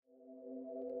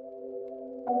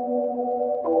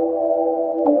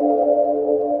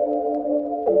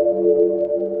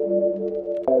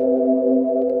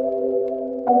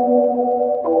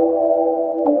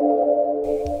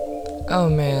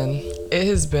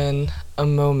has been a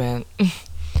moment.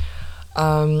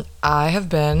 I have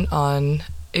been on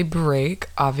a break,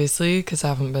 obviously, because I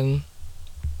haven't been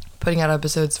putting out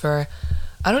episodes for,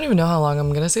 I don't even know how long. I'm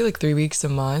going to say like 3 weeks, a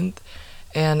month.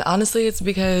 And honestly, it's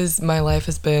because my life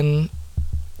has been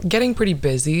getting pretty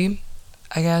busy,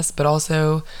 I guess, but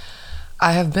also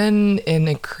I have been in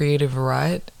a creative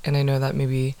rut, and I know that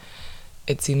maybe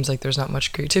it seems like there's not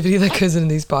much creativity that goes into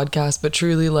these podcasts, but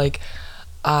truly, like,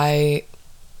 I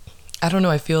don't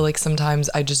know, I feel like sometimes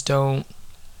I just don't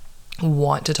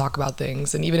want to talk about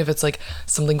things, and even if it's like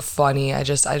something funny, I'm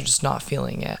just not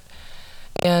feeling it.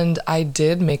 And I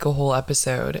did make a whole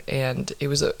episode, and it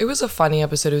was a funny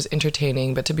episode. It was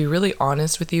entertaining, but to be really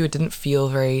honest with you, it didn't feel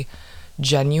very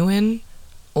genuine,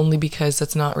 only because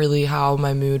that's not really how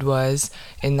my mood was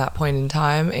in that point in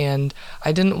time, and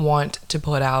I didn't want to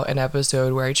put out an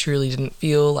episode where I truly didn't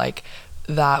feel like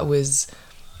that was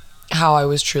how I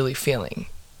was truly feeling.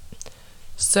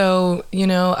 So,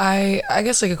 I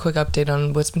guess like a quick update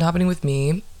on what's been happening with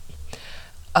me.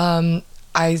 I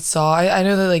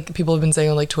know that like people have been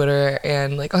saying on like Twitter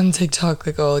and like on TikTok,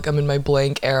 like, oh, like I'm in my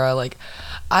blank era. Like,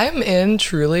 I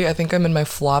think I'm in my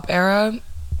flop era.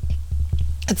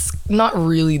 It's not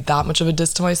really that much of a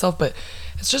diss to myself, but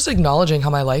it's just acknowledging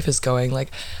how my life is going. Like,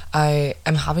 I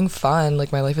am having fun.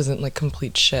 Like, my life isn't like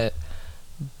complete shit,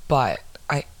 but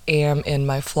I am in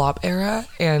my flop era,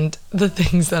 and the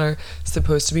things that are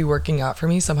supposed to be working out for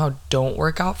me somehow don't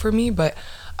work out for me, but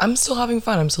I'm still having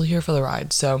fun. I'm still here for the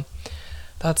ride. So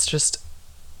that's just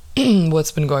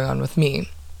what's been going on with me.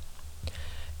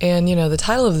 And, the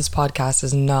title of this podcast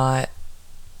is not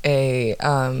a,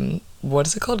 what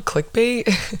is it called? Clickbait?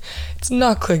 It's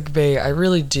not clickbait. I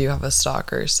really do have a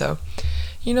stalker. So,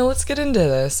 let's get into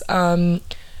this.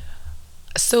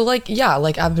 So like, yeah,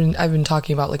 like I've been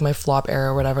talking about like my flop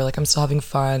era or whatever, like I'm still having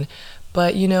fun,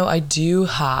 but I do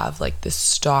have like this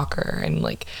stalker, and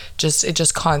like it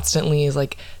just constantly is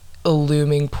like a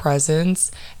looming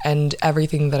presence, and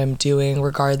everything that I'm doing,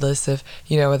 regardless of,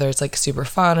 whether it's like super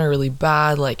fun or really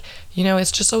bad, like,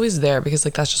 it's just always there, because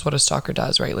like that's just what a stalker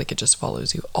does, right? Like it just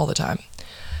follows you all the time.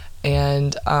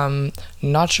 And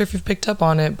not sure if you've picked up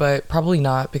on it, but probably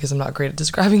not, because I'm not great at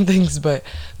describing things, but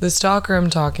the stalker I'm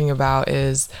talking about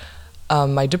is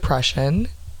my depression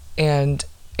and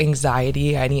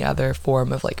anxiety, any other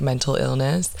form of like mental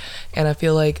illness. And I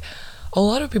feel like a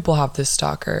lot of people have this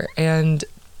stalker, and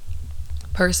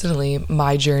personally,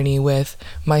 my journey with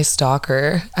my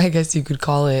stalker, I guess you could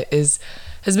call it,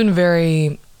 has been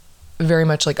very, very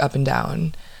much like up and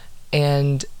down.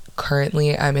 And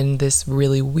currently I'm in this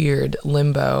really weird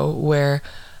limbo where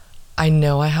I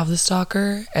know I have the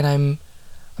stalker, and I'm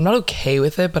not okay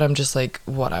with it, but I'm just like,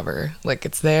 whatever, like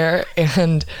it's there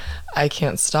and I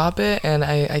can't stop it, and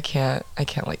I can't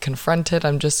like confront it.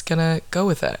 I'm just gonna go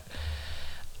with it.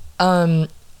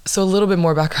 So a little bit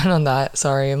more background on that.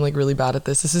 Sorry, I'm like really bad at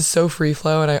this. This is so free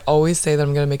flow, and I always say that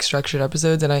I'm gonna make structured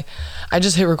episodes, and I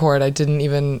just hit record. I didn't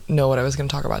even know what I was gonna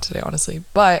talk about today, honestly.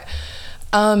 But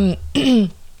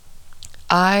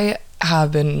I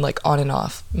have been like on and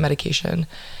off medication,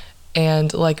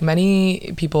 and like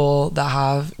many people that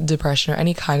have depression or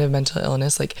any kind of mental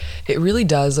illness, like it really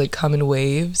does like come in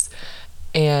waves,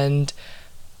 and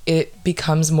it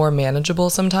becomes more manageable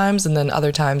sometimes, and then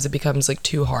other times it becomes like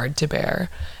too hard to bear.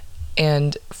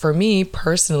 And for me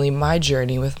personally, my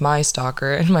journey with my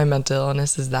stalker and my mental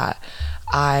illness is that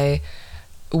I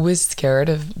was scared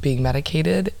of being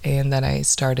medicated, and then I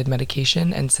started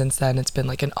medication, and since then it's been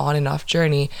like an on and off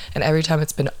journey, and every time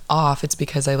it's been off, it's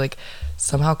because I like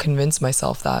somehow convinced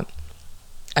myself that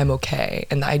I'm okay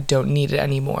and that I don't need it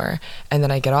anymore, and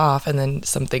then I get off, and then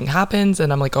something happens,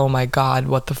 and I'm like, oh my god,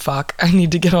 what the fuck, I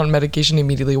need to get on medication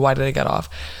immediately. Why did I get off?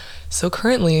 So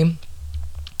currently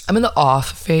I'm in the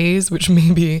off phase, which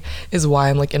maybe is why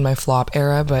I'm like in my flop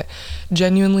era, but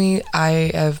genuinely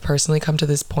I have personally come to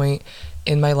this point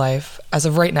in my life as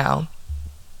of right now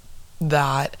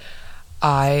that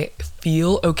I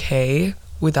feel okay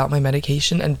without my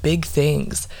medication, and big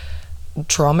things,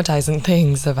 traumatizing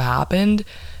things have happened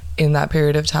in that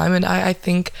period of time, and I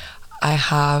think I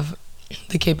have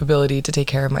the capability to take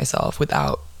care of myself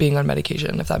without being on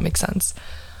medication, if that makes sense.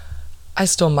 I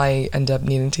still might end up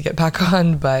needing to get back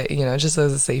on, but just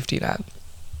as a safety net.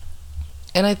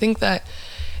 And I think that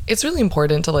it's really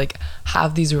important to like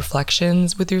have these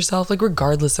reflections with yourself, like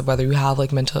regardless of whether you have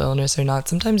like mental illness or not.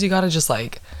 Sometimes you gotta just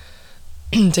like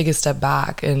take a step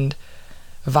back and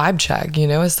vibe check,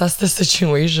 assess the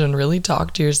situation, really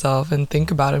talk to yourself and think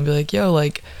about it and be like, yo,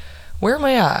 like, where am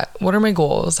I at? What are my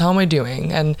goals? How am I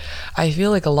doing? And I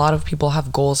feel like a lot of people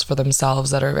have goals for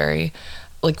themselves that are very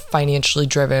like financially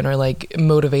driven, or like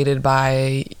motivated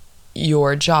by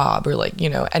your job or like, you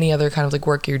know, any other kind of like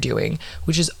work you're doing,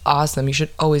 which is awesome. You should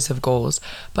always have goals.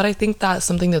 But I think that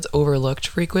something that's overlooked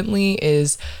frequently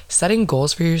is setting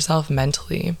goals for yourself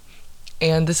mentally.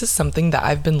 And this is something that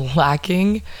I've been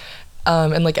lacking.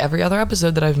 And like every other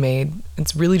episode that I've made,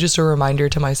 it's really just a reminder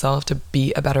to myself to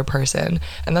be a better person.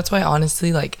 And that's why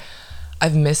honestly, like,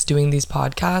 I've missed doing these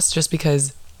podcasts, just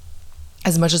because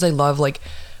as much as I love like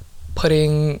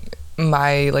putting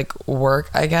my like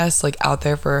work, I guess, like out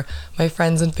there for my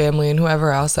friends and family and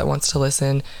whoever else that wants to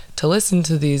listen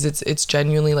to these, it's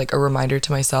genuinely like a reminder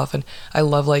to myself. And I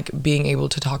love like being able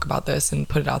to talk about this and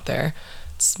put it out there.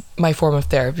 It's my form of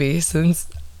therapy, since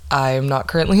I am not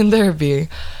currently in therapy,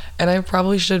 and I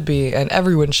probably should be, and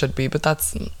everyone should be, but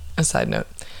that's a side note.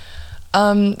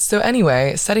 So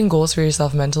anyway, setting goals for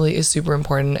yourself mentally is super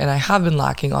important, and I have been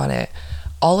lacking on it.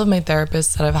 All of my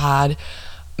therapists that I've had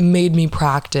made me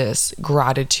practice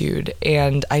gratitude,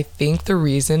 and I think the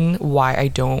reason why I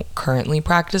don't currently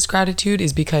practice gratitude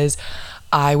is because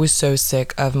I was so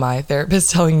sick of my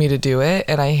therapist telling me to do it,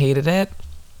 and I hated it.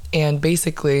 And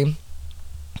basically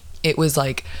it was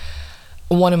like,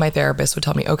 one of my therapists would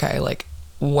tell me, okay, like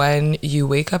when you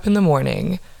wake up in the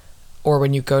morning or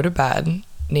when you go to bed,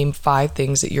 name 5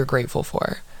 things that you're grateful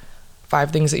for. 5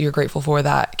 things that you're grateful for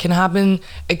that can happen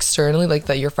externally, like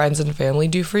that your friends and family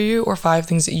do for you, or 5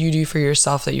 things that you do for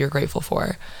yourself that you're grateful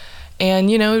for. And,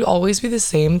 you know, it'd always be the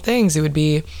same things. It would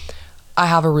be, I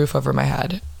have a roof over my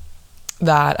head,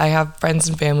 that I have friends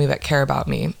and family that care about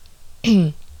me,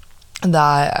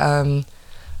 that,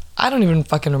 I don't even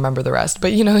fucking remember the rest,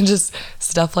 but, you know, just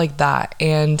stuff like that.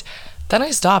 And then I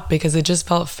stopped because it just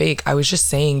felt fake. I was just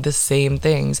saying the same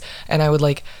things, and I would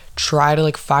like try to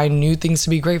like find new things to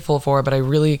be grateful for, but I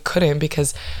really couldn't,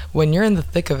 because when you're in the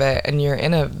thick of it and you're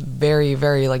in a very,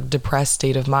 very like depressed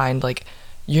state of mind, like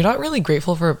you're not really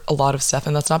grateful for a lot of stuff.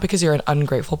 And that's not because you're an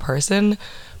ungrateful person,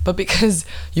 but because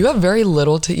you have very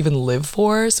little to even live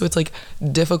for. So it's like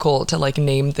difficult to like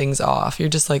name things off. You're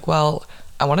just like, well,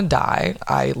 I want to die.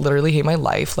 I literally hate my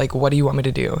life. Like, what do you want me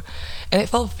to do? And it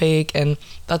felt fake. And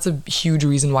that's a huge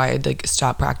reason why I'd like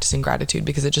stopped practicing gratitude,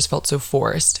 because it just felt so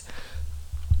forced.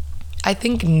 I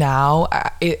think now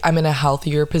I'm in a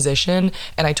healthier position,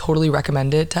 and I totally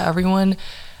recommend it to everyone.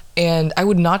 And I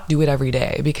would not do it every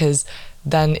day, because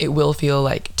then it will feel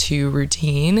like too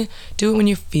routine. Do it when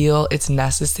you feel it's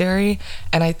necessary.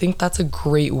 And I think that's a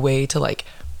great way to like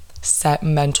set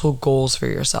mental goals for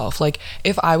yourself. Like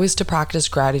if I was to practice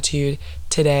gratitude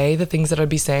today, the things that I'd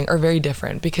be saying are very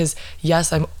different, because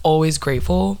yes, I'm always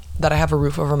grateful that I have a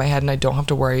roof over my head and I don't have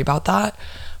to worry about that.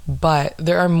 But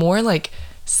there are more like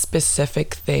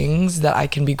specific things that I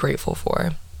can be grateful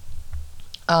for.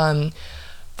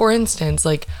 For instance,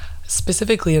 like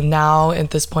specifically now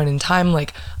at this point in time,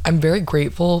 like I'm very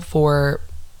grateful for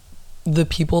the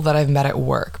people that I've met at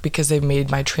work, because they've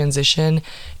made my transition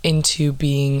into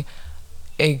being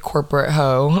a corporate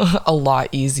hoe a lot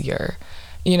easier,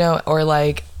 you know. Or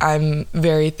like I'm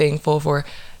very thankful for a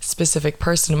specific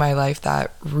person in my life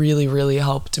that really, really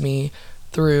helped me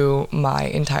through my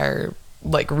entire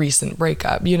like recent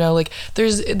breakup, you know. Like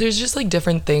there's just like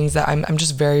different things that I'm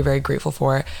just very, very grateful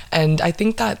for. And I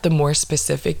think that the more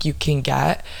specific you can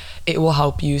get, it will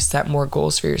help you set more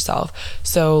goals for yourself.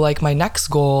 So like my next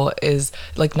goal is,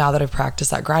 like now that I've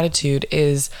practiced that gratitude,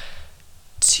 is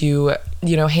to,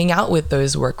 you know, hang out with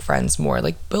those work friends more,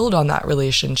 like build on that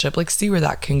relationship, like see where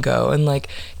that can go. And like,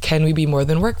 can we be more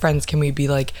than work friends? Can we be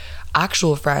like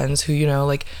actual friends who, you know,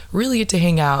 like really get to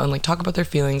hang out and like talk about their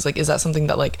feelings? Like, is that something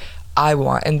that like I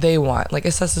want and they want? Like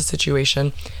assess the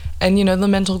situation. And, you know, the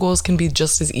mental goals can be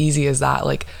just as easy as that.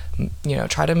 Like, you know,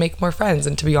 try to make more friends.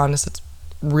 And to be honest, it's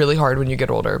really hard when you get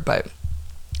older, but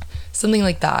something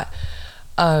like that.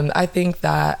 I think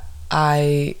that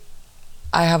I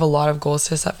have a lot of goals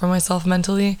to set for myself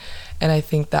mentally, and I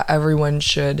think that everyone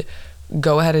should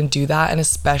go ahead and do that. And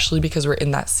especially because we're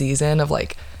in that season of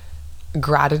like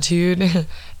gratitude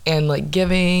and like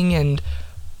giving and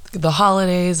the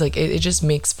holidays, like it just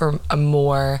makes for a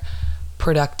more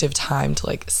productive time to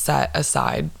like set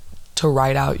aside to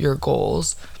write out your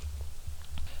goals.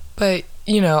 But,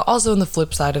 you know, also on the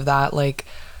flip side of that, like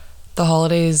the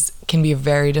holidays can be a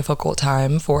very difficult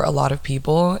time for a lot of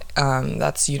people.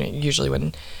 That's, you know, usually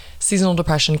when seasonal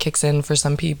depression kicks in for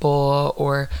some people,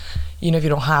 or, you know, if you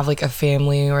don't have like a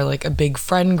family or like a big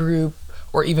friend group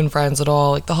or even friends at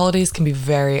all, like the holidays can be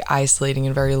very isolating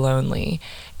and very lonely.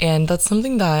 And that's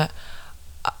something that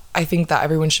I think that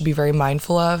everyone should be very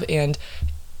mindful of. And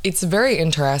it's very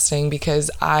interesting because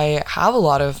I have a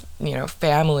lot of, you know,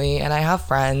 family and I have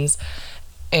friends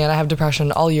and I have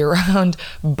depression all year round,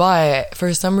 but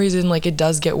for some reason, like it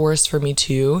does get worse for me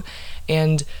too.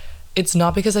 And it's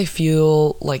not because I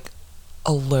feel like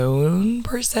alone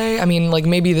per se. I mean, like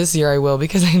maybe this year I will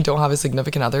because I don't have a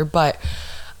significant other, but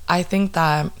I think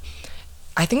that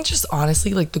I think just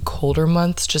honestly, like the colder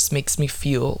months just makes me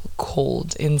feel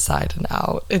cold inside and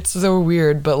out. It's so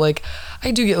weird, but like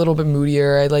I do get a little bit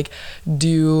moodier. I like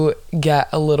do get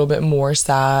a little bit more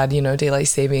sad. You know, daylight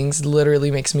savings literally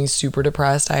makes me super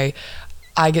depressed. I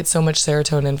get so much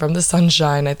serotonin from the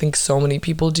sunshine. I think so many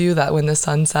people do that when the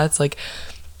sun sets. Like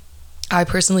I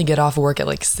personally get off work at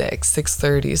like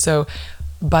 6:30. So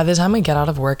by the time I get out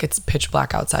of work, it's pitch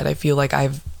black outside. I feel like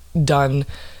I've done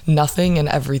nothing and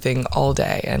everything all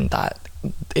day and that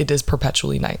it is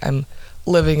perpetually night. I'm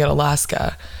living in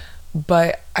Alaska.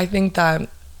 But I think that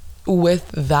with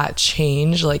that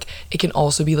change, like it can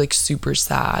also be like super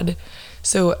sad.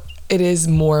 So it is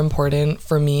more important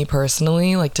for me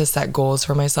personally, like to set goals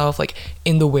for myself, like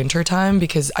in the winter time,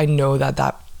 because I know that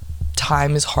that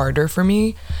time is harder for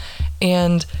me.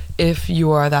 And if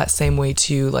you are that same way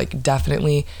too, like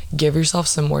definitely give yourself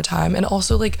some more time and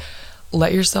also like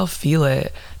let yourself feel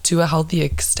it to a healthy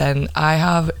extent. I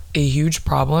have a huge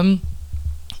problem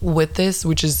with this,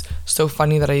 which is so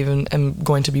funny that I even am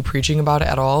going to be preaching about it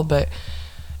at all. But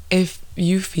if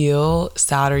you feel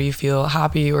sad or you feel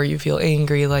happy or you feel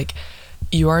angry, like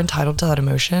you are entitled to that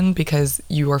emotion because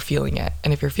you are feeling it.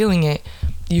 And if you're feeling it,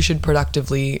 you should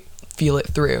productively feel it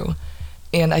through.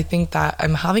 And I think that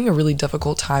I'm having a really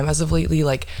difficult time as of lately.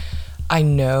 Like I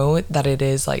know that it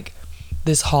is like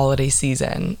this holiday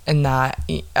season and that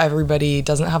everybody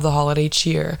doesn't have the holiday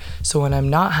cheer. So when I'm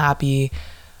not happy,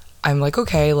 I'm like,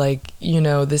 okay, like, you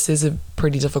know, this is a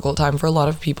pretty difficult time for a lot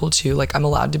of people too. Like I'm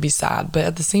allowed to be sad, but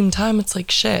at the same time, it's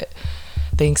like shit.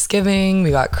 Thanksgiving,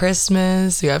 we got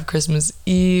Christmas, we have Christmas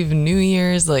Eve, New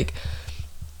Year's, like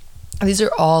these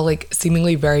are all like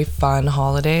seemingly very fun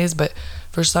holidays, but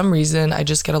for some reason, I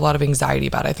just get a lot of anxiety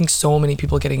about it. I think so many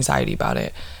people get anxiety about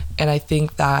it. And I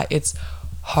think that it's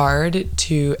hard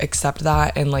to accept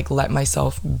that and like let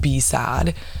myself be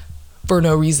sad for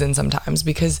no reason sometimes,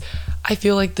 because I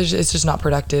feel like it's just not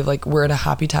productive. Like we're in a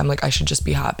happy time, like I should just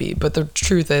be happy. But the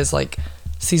truth is like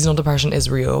seasonal depression is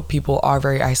real. People are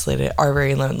very isolated, are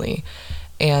very lonely.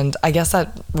 And I guess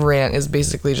that rant is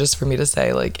basically just for me to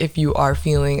say, like, if you are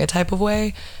feeling a type of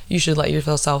way, you should let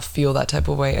yourself feel that type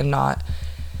of way and not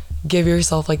give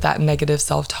yourself like that negative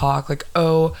self-talk, like,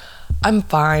 oh, I'm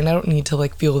fine, I don't need to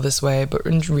like feel this way. But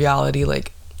in reality,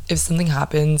 like if something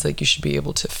happens, like you should be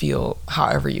able to feel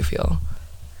however you feel.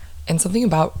 And something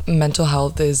about mental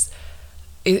health is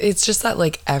it's just that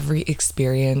like every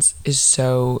experience is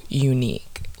so unique.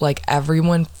 Like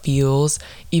everyone feels,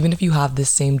 even if you have the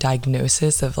same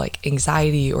diagnosis of like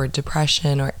anxiety or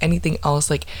depression or anything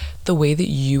else, like the way that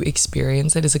you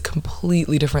experience it is a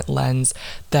completely different lens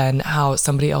than how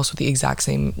somebody else with the exact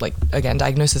same, like again,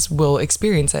 diagnosis will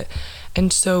experience it.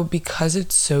 And so because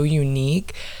it's so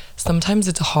unique, sometimes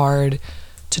it's hard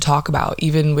to talk about,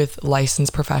 even with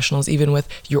licensed professionals, even with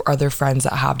your other friends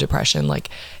that have depression. Like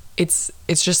it's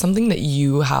just something that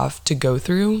you have to go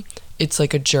through. It's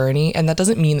like a journey, and that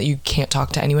doesn't mean that you can't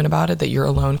talk to anyone about it, that you're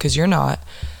alone, because you're not.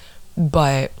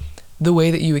 But the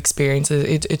way that you experience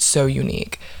it, it's so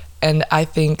unique. And I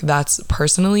think that's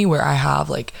personally where I have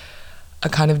like a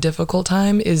kind of difficult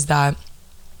time, is that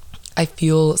I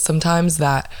feel sometimes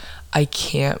that I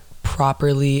can't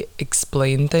properly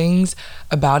explain things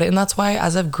about it. And that's why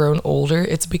as I've grown older,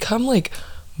 it's become like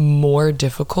more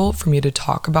difficult for me to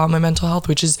talk about my mental health,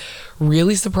 which is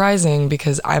really surprising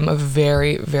because I'm a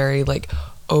very, very like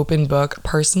open book.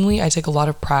 Personally, I take a lot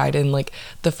of pride in like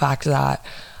the fact that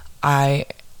I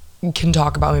can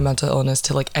talk about my mental illness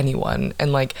to like anyone,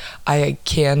 and like I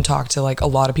can talk to like a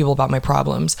lot of people about my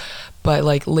problems. But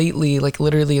like lately, like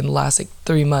literally in the last like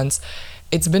 3 months,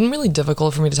 it's been really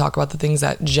difficult for me to talk about the things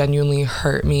that genuinely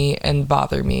hurt me and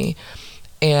bother me.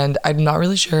 And I'm not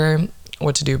really sure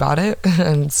what to do about it.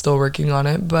 I'm still working on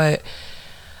it, but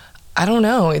I don't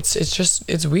know.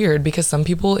 It's weird because some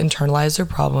people internalize their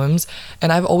problems,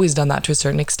 and I've always done that to a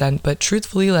certain extent. But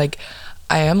truthfully, like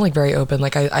I am like very open.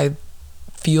 Like I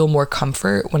feel more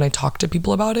comfort when I talk to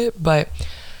people about it, but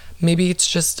maybe it's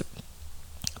just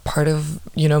part of,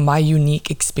 you know, my unique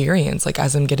experience. Like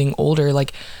as I'm getting older,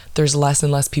 like there's less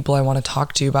and less people I want to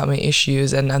talk to about my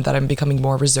issues, and that I'm becoming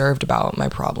more reserved about my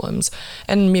problems.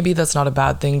 And maybe that's not a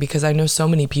bad thing, because I know so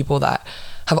many people that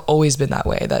have always been that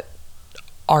way, that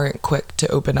aren't quick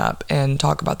to open up and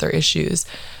talk about their issues.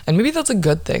 And maybe that's a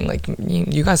good thing. Like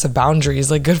you guys have boundaries,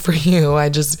 like good for you. I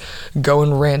just go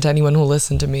and rant to anyone who'll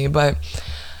listen to me. But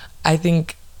I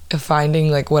think finding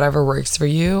like whatever works for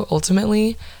you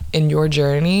ultimately, in your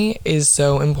journey is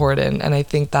so important. And I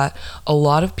think that a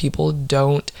lot of people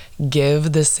don't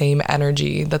give the same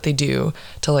energy that they do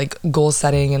to like goal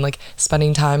setting and like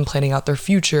spending time planning out their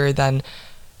future than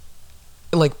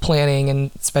like planning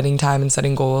and spending time and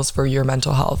setting goals for your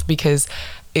mental health, because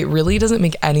it really doesn't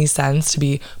make any sense to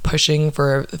be pushing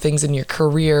for things in your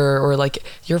career or like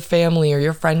your family or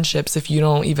your friendships if you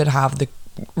don't even have the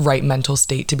right mental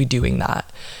state to be doing that.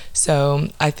 So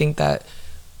I think that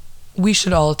we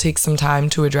should all take some time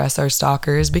to address our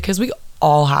stalkers, because we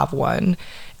all have one,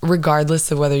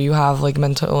 regardless of whether you have like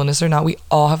mental illness or not. We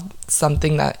all have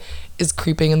something that is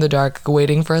creeping in the dark,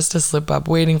 waiting for us to slip up,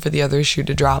 waiting for the other shoe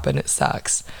to drop, and it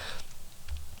sucks.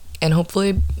 And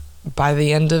hopefully by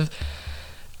the end of,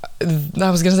 I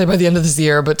was gonna say by the end of this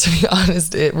year, but to be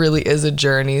honest, it really is a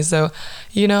journey. So,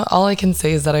 you know, all I can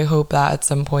say is that I hope that at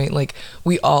some point, like,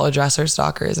 we all address our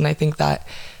stalkers. And I think that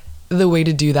the way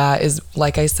to do that is,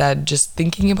 like I said, just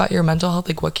thinking about your mental health.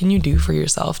 Like, what can you do for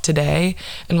yourself today?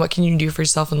 And what can you do for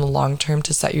yourself in the long term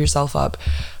to set yourself up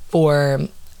for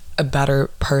a better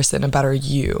person, a better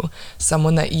you,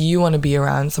 someone that you want to be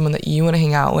around, someone that you want to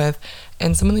hang out with,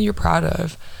 and someone that you're proud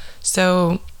of.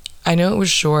 So I know it was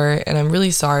short, and I'm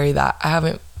really sorry that I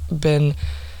haven't been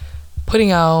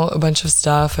putting out a bunch of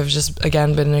stuff. I've just,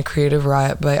 again, been in a creative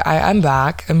rut, but I'm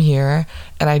back, I'm here,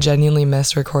 and I genuinely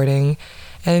miss recording.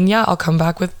 And yeah, I'll come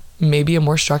back with maybe a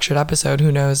more structured episode.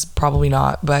 Who knows? Probably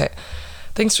not. But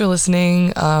thanks for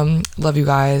listening. Love you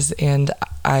guys. And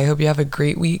I hope you have a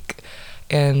great week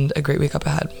and a great week up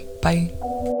ahead. Bye.